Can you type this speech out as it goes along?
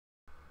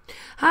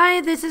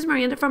Hi, this is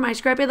Miranda from My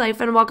Scrappy Life,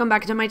 and welcome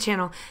back to my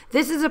channel.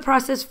 This is a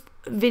process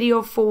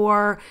video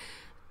for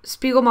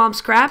Spiegel Mom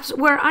Scraps,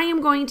 where I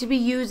am going to be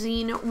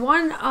using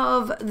one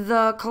of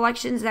the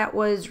collections that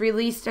was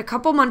released a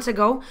couple months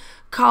ago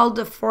called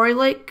the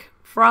Frolic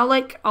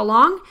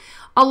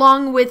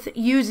along with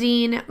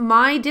using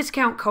my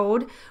discount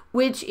code,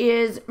 which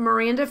is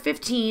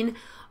Miranda15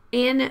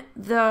 in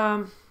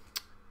the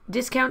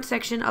discount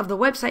section of the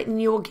website,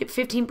 and you will get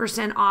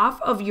 15%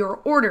 off of your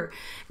order.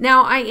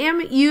 Now, I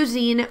am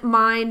using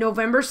my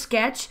November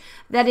sketch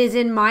that is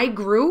in my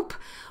group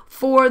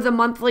for the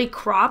monthly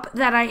crop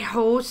that I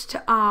host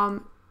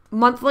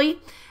monthly,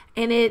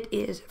 and it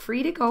is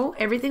free to go.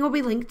 Everything will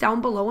be linked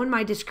down below in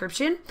my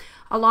description,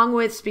 along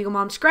with Spiegel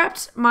Mom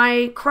Scraps,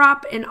 my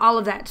crop, and all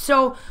of that.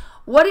 So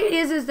what it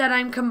is that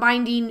I'm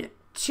combining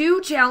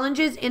two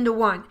challenges into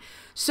one.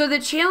 So the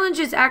challenge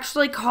is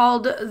actually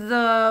called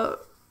the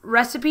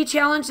recipe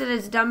challenge that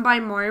is done by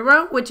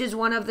Moira, which is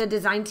one of the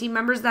design team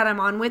members that I'm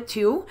on with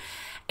too.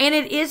 And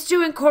it is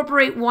to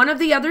incorporate one of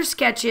the other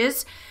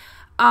sketches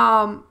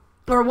or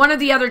one of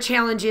the other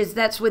challenges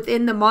that's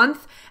within the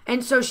month.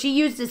 And so she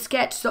used a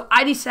sketch, so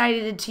I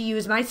decided to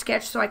use my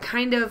sketch. So I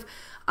kind of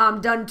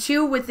done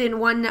two within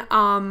one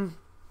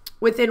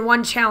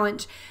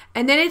challenge.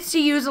 And then it's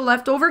to use a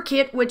leftover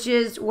kit, which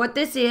is what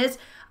this is.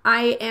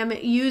 I am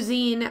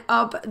using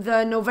up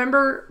the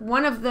November,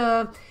 one of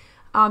the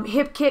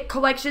hip kit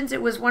collections.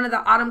 It was one of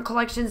the autumn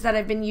collections that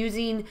I've been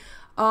using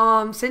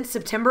since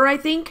September, I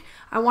think.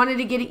 I wanted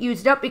to get it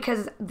used up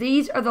because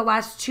these are the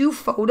last two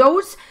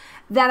photos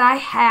that I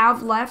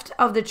have left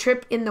of the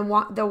trip in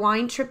the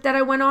wine trip that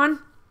I went on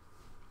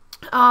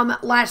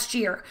last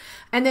year.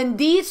 And then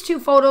these two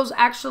photos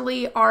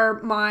actually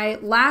are my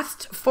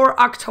last for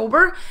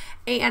October,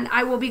 and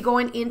I will be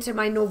going into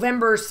my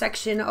November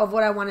section of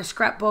what I want to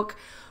scrapbook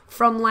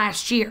from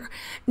last year.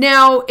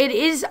 Now, it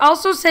is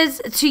also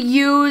says to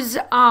use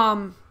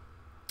a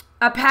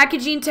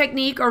packaging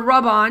technique or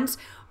rub-ons,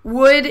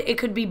 wood, it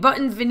could be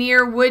button,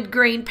 veneer, wood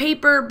grain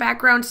paper,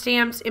 background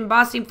stamps,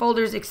 embossing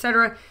folders,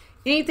 etc.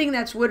 Anything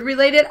that's wood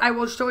related, I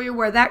will show you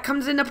where that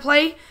comes into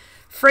play.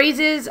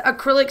 Phrases,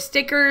 acrylic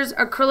stickers,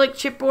 acrylic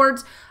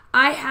chipboards.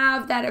 I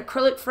have that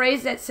acrylic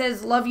phrase that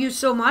says "love you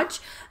so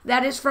much."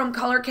 That is from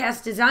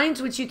Colorcast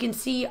Designs, which you can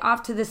see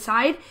off to the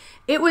side.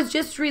 It was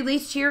just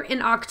released here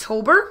in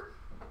October,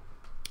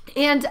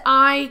 and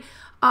I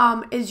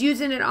is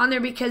using it on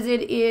there because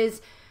it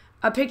is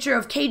a picture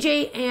of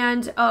KJ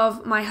and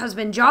of my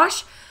husband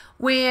Josh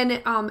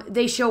when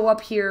they show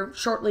up here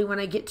shortly when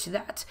I get to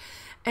that.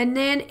 And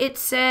then it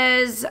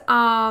says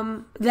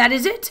that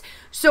is it.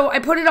 So I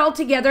put it all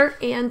together,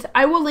 and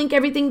I will link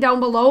everything down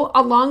below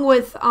along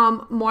with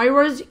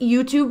Moira's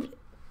YouTube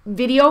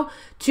video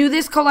to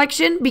this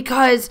collection,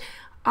 because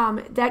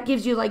that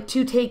gives you like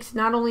two takes,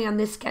 not only on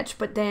this sketch,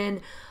 but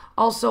then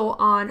also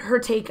on her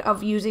take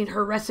of using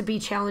her recipe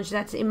challenge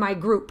that's in my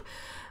group.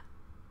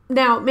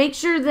 Now, make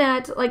sure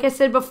that, like I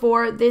said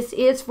before, this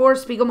is for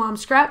Spiegel Mom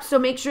Scraps, so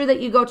make sure that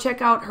you go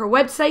check out her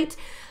website.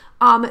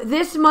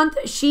 This month,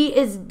 she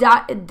is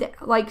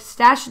like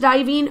stash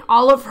diving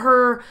all of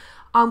her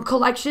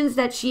collections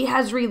that she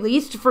has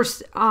released for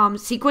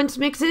sequence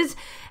mixes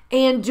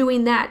and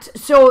doing that.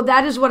 So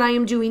that is what I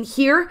am doing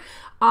here.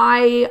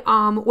 I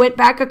went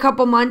back a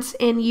couple months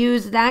and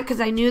used that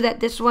because I knew that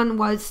this one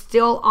was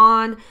still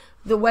on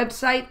the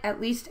website,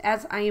 at least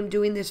as I am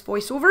doing this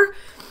voiceover.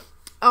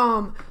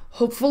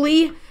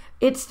 Hopefully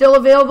it's still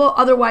available.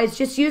 Otherwise,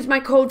 just use my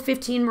code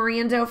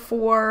 15Miranda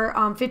for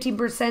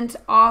 15%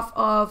 off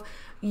of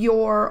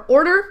your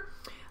order.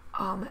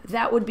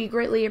 That would be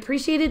greatly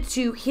appreciated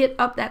to hit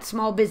up that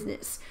small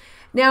business.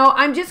 Now,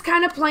 I'm just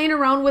kind of playing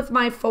around with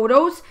my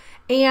photos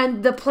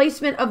and the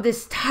placement of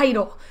this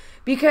title,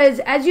 because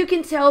as you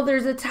can tell,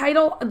 there's a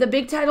title, the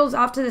big title's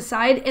off to the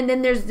side, and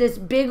then there's this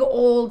big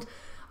old,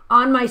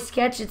 on my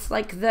sketch, it's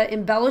like the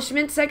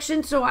embellishment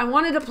section. So I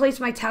wanted to place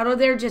my title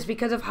there just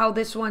because of how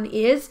this one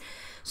is.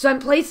 So I'm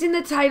placing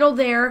the title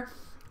there.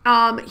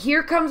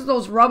 Here comes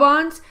those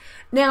rub-ons.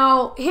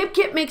 Now, Hip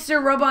Kit makes their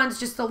rub-ons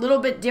just a little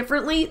bit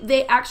differently.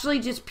 They actually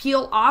just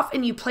peel off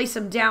and you place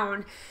them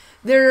down.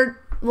 They're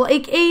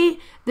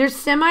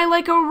semi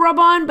like a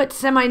rub-on, but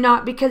semi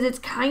not, because it's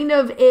kind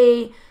of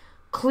a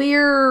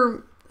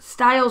clear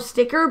style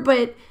sticker,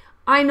 but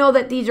I know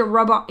that these are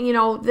rub-on, you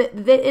know,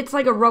 it's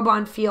like a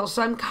rub-on feel.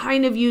 So I'm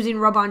kind of using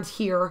rub-ons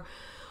here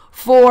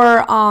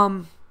for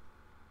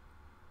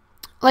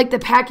like the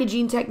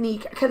packaging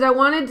technique, because I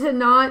wanted to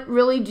not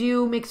really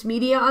do mixed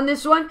media on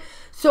this one.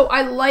 So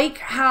I like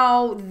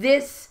how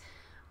this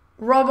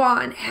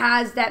rub-on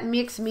has that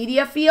mixed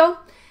media feel.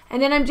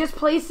 And then I'm just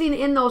placing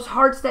in those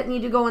hearts that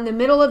need to go in the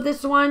middle of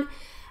this one.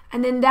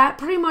 And then that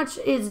pretty much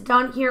is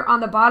done here on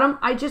the bottom.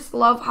 I just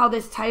love how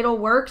this title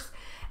works.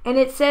 And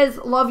it says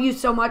 "love you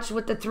so much"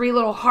 with the three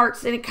little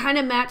hearts, and it kind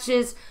of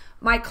matches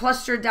my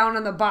cluster down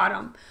on the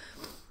bottom.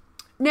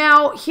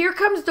 Now, here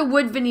comes the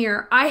wood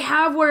veneer. I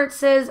have where it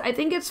says, I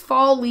think it's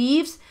 "fall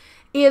leaves"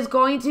 is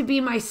going to be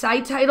my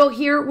side title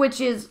here, which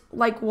is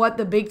like what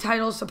the big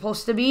title is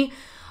supposed to be.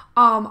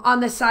 on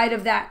the side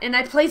of that. And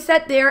I placed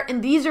that there,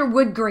 and these are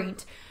wood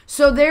grained.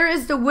 So there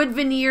is the wood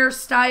veneer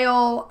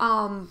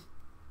style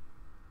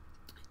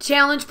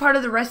challenge, part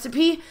of the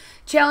recipe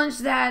challenge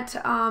that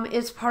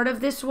is part of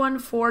this one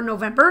for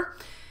November.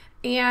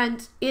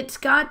 And it's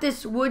got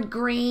this wood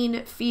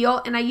grain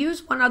feel, and I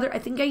use one other, I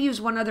think I use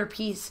one other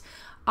piece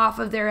off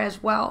of there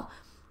as well.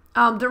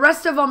 The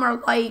rest of them are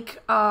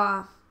like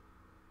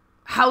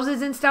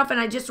houses and stuff,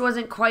 and I just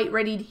wasn't quite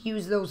ready to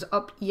use those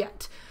up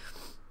yet.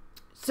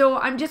 So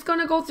I'm just going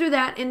to go through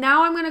that, and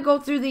now I'm going to go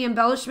through the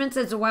embellishments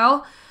as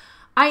well.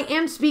 I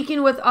am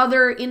speaking with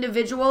other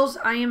individuals.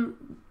 I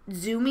am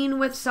Zooming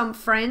with some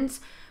friends,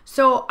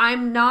 so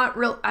I'm not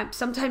real.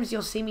 Sometimes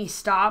you'll see me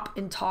stop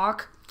and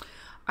talk.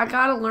 I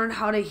got to learn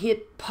how to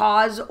hit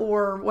pause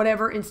or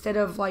whatever instead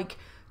of like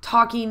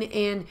talking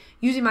and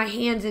using my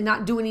hands and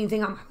not doing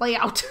anything on my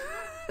layout.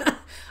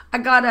 I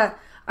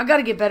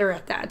gotta get better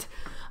at that.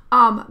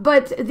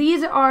 But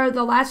these are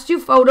the last two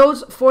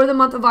photos for the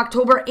month of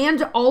October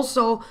and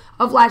also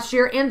of last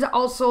year and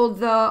also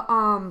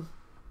the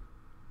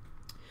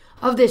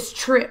of this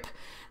trip.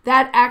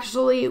 That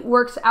actually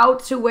works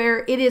out to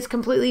where it is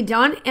completely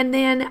done, and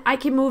then I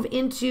can move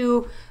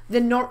into the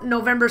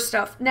November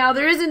stuff. Now,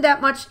 there isn't that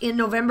much in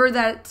November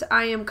that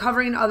I am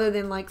covering other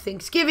than like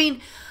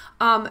Thanksgiving.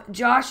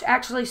 Josh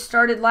actually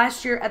started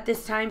last year at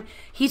this time.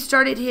 He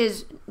started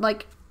his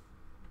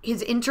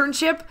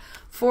internship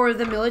for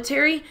the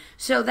military,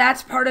 so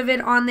that's part of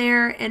it on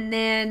there. And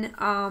then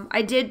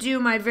I did do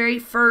my very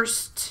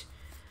first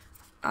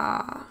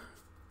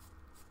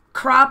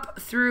crop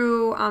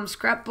through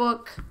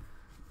scrapbook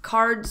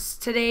cards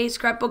today,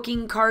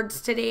 scrapbooking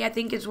cards today, I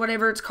think is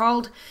whatever it's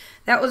called.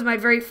 That was my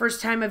very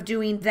first time of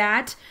doing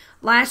that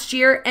last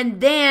year. And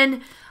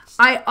then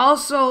I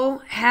also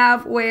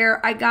have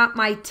where I got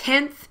my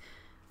 10th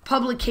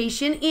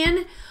publication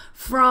in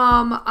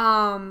from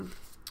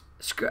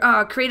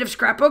Creative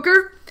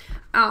Scrapbooker.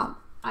 I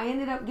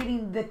ended up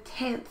getting the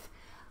 10th.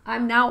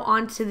 I'm now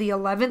on to the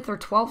 11th or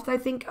 12th, I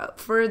think,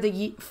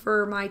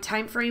 for my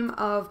time frame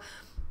of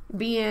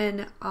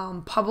being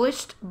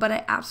published. But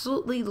I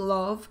absolutely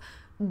love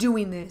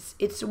doing this.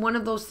 It's one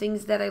of those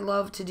things that I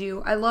love to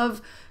do. I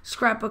love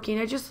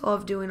scrapbooking. I just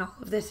love doing all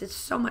of this. It's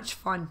so much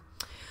fun.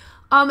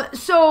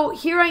 So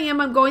here I am.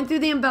 I'm going through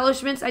the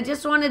embellishments. I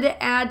just wanted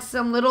to add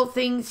some little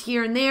things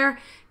here and there.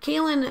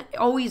 Kaylin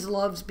always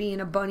loves being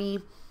a bunny.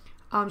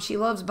 She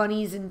loves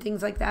bunnies and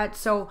things like that.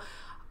 So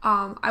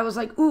I was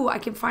like, ooh, I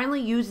can finally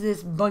use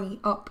this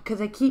bunny up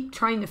because I keep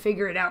trying to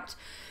figure it out.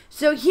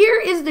 So here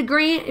is the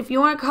grand, if you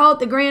want to call it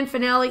the grand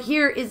finale,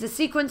 here is the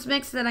sequence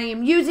mix that I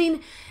am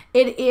using.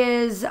 It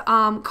is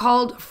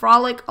called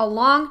Frolic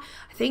Along.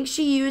 I think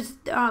she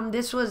used,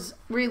 this was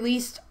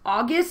released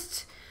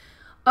August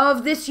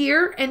of this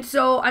year, and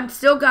so I'm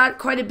still got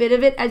quite a bit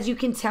of it. As you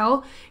can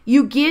tell,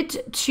 you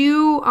get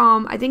two,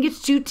 I think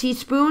it's 2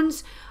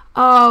 teaspoons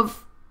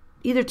of,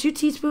 either 2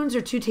 teaspoons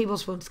or 2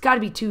 tablespoons. It's got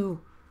to be 2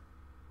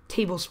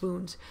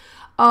 tablespoons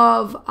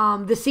of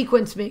the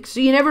sequence mix. So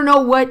you never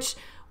know what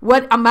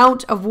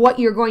amount of what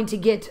you're going to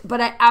get.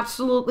 But I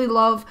absolutely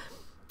love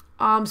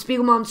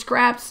Spiegel Mom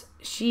Scraps.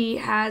 She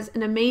has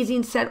an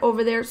amazing set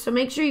over there. So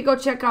make sure you go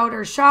check out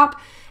her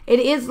shop. It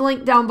is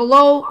linked down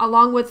below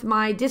along with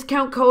my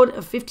discount code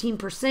of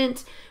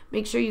 15%.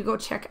 Make sure you go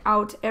check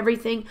out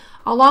everything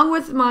along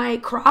with my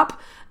crop.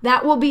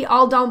 That will be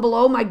all down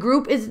below. My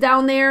group is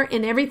down there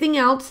and everything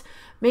else.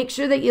 Make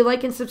sure that you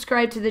like and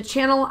subscribe to the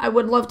channel. I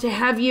would love to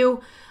have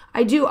you.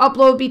 I do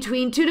upload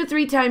between 2 to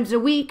 3 times a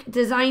week.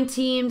 Design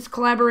teams,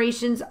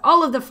 collaborations,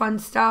 all of the fun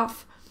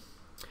stuff.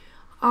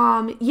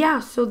 Yeah,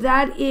 so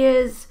that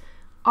is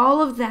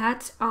all of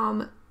that.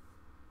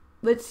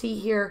 Let's see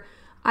here.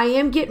 I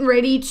am getting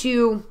ready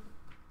to,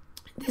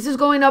 this is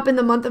going up in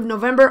the month of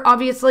November,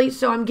 obviously,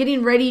 so I'm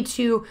getting ready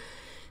to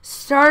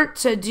start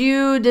to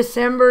do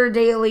December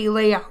daily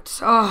layouts.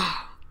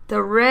 Oh,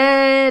 the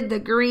red, the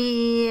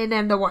green,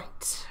 and the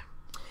white.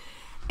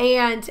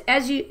 And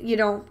as you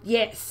know,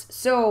 yes,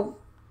 so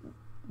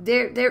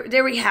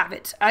there we have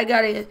it. I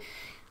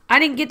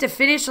didn't get to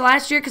finish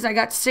last year because I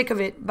got sick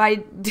of it.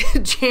 By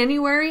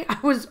January, I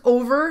was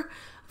over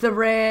the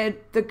red,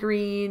 the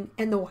green,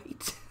 and the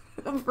white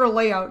for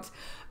layouts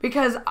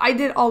because I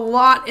did a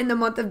lot in the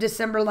month of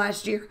December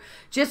last year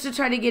just to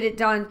try to get it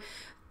done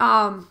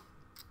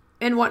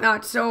and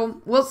whatnot.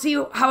 So we'll see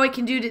how I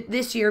can do it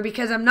this year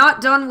because I'm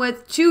not done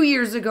with 2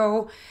 years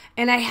ago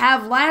and I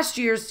have last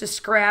year's to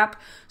scrap.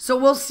 So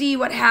we'll see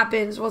what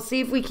happens. We'll see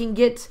if we can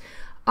get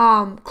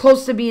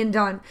close to being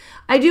done.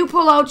 I do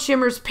pull out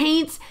Shimmer's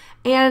paints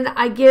and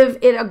I give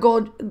it a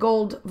gold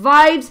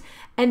vibes.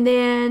 And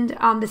then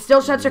the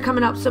still shots are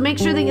coming up. So make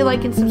sure that you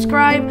like and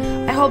subscribe.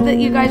 I hope that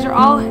you guys are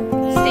all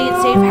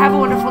staying safe. Have a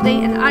wonderful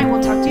day. And I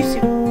will talk to you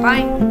soon.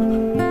 Bye.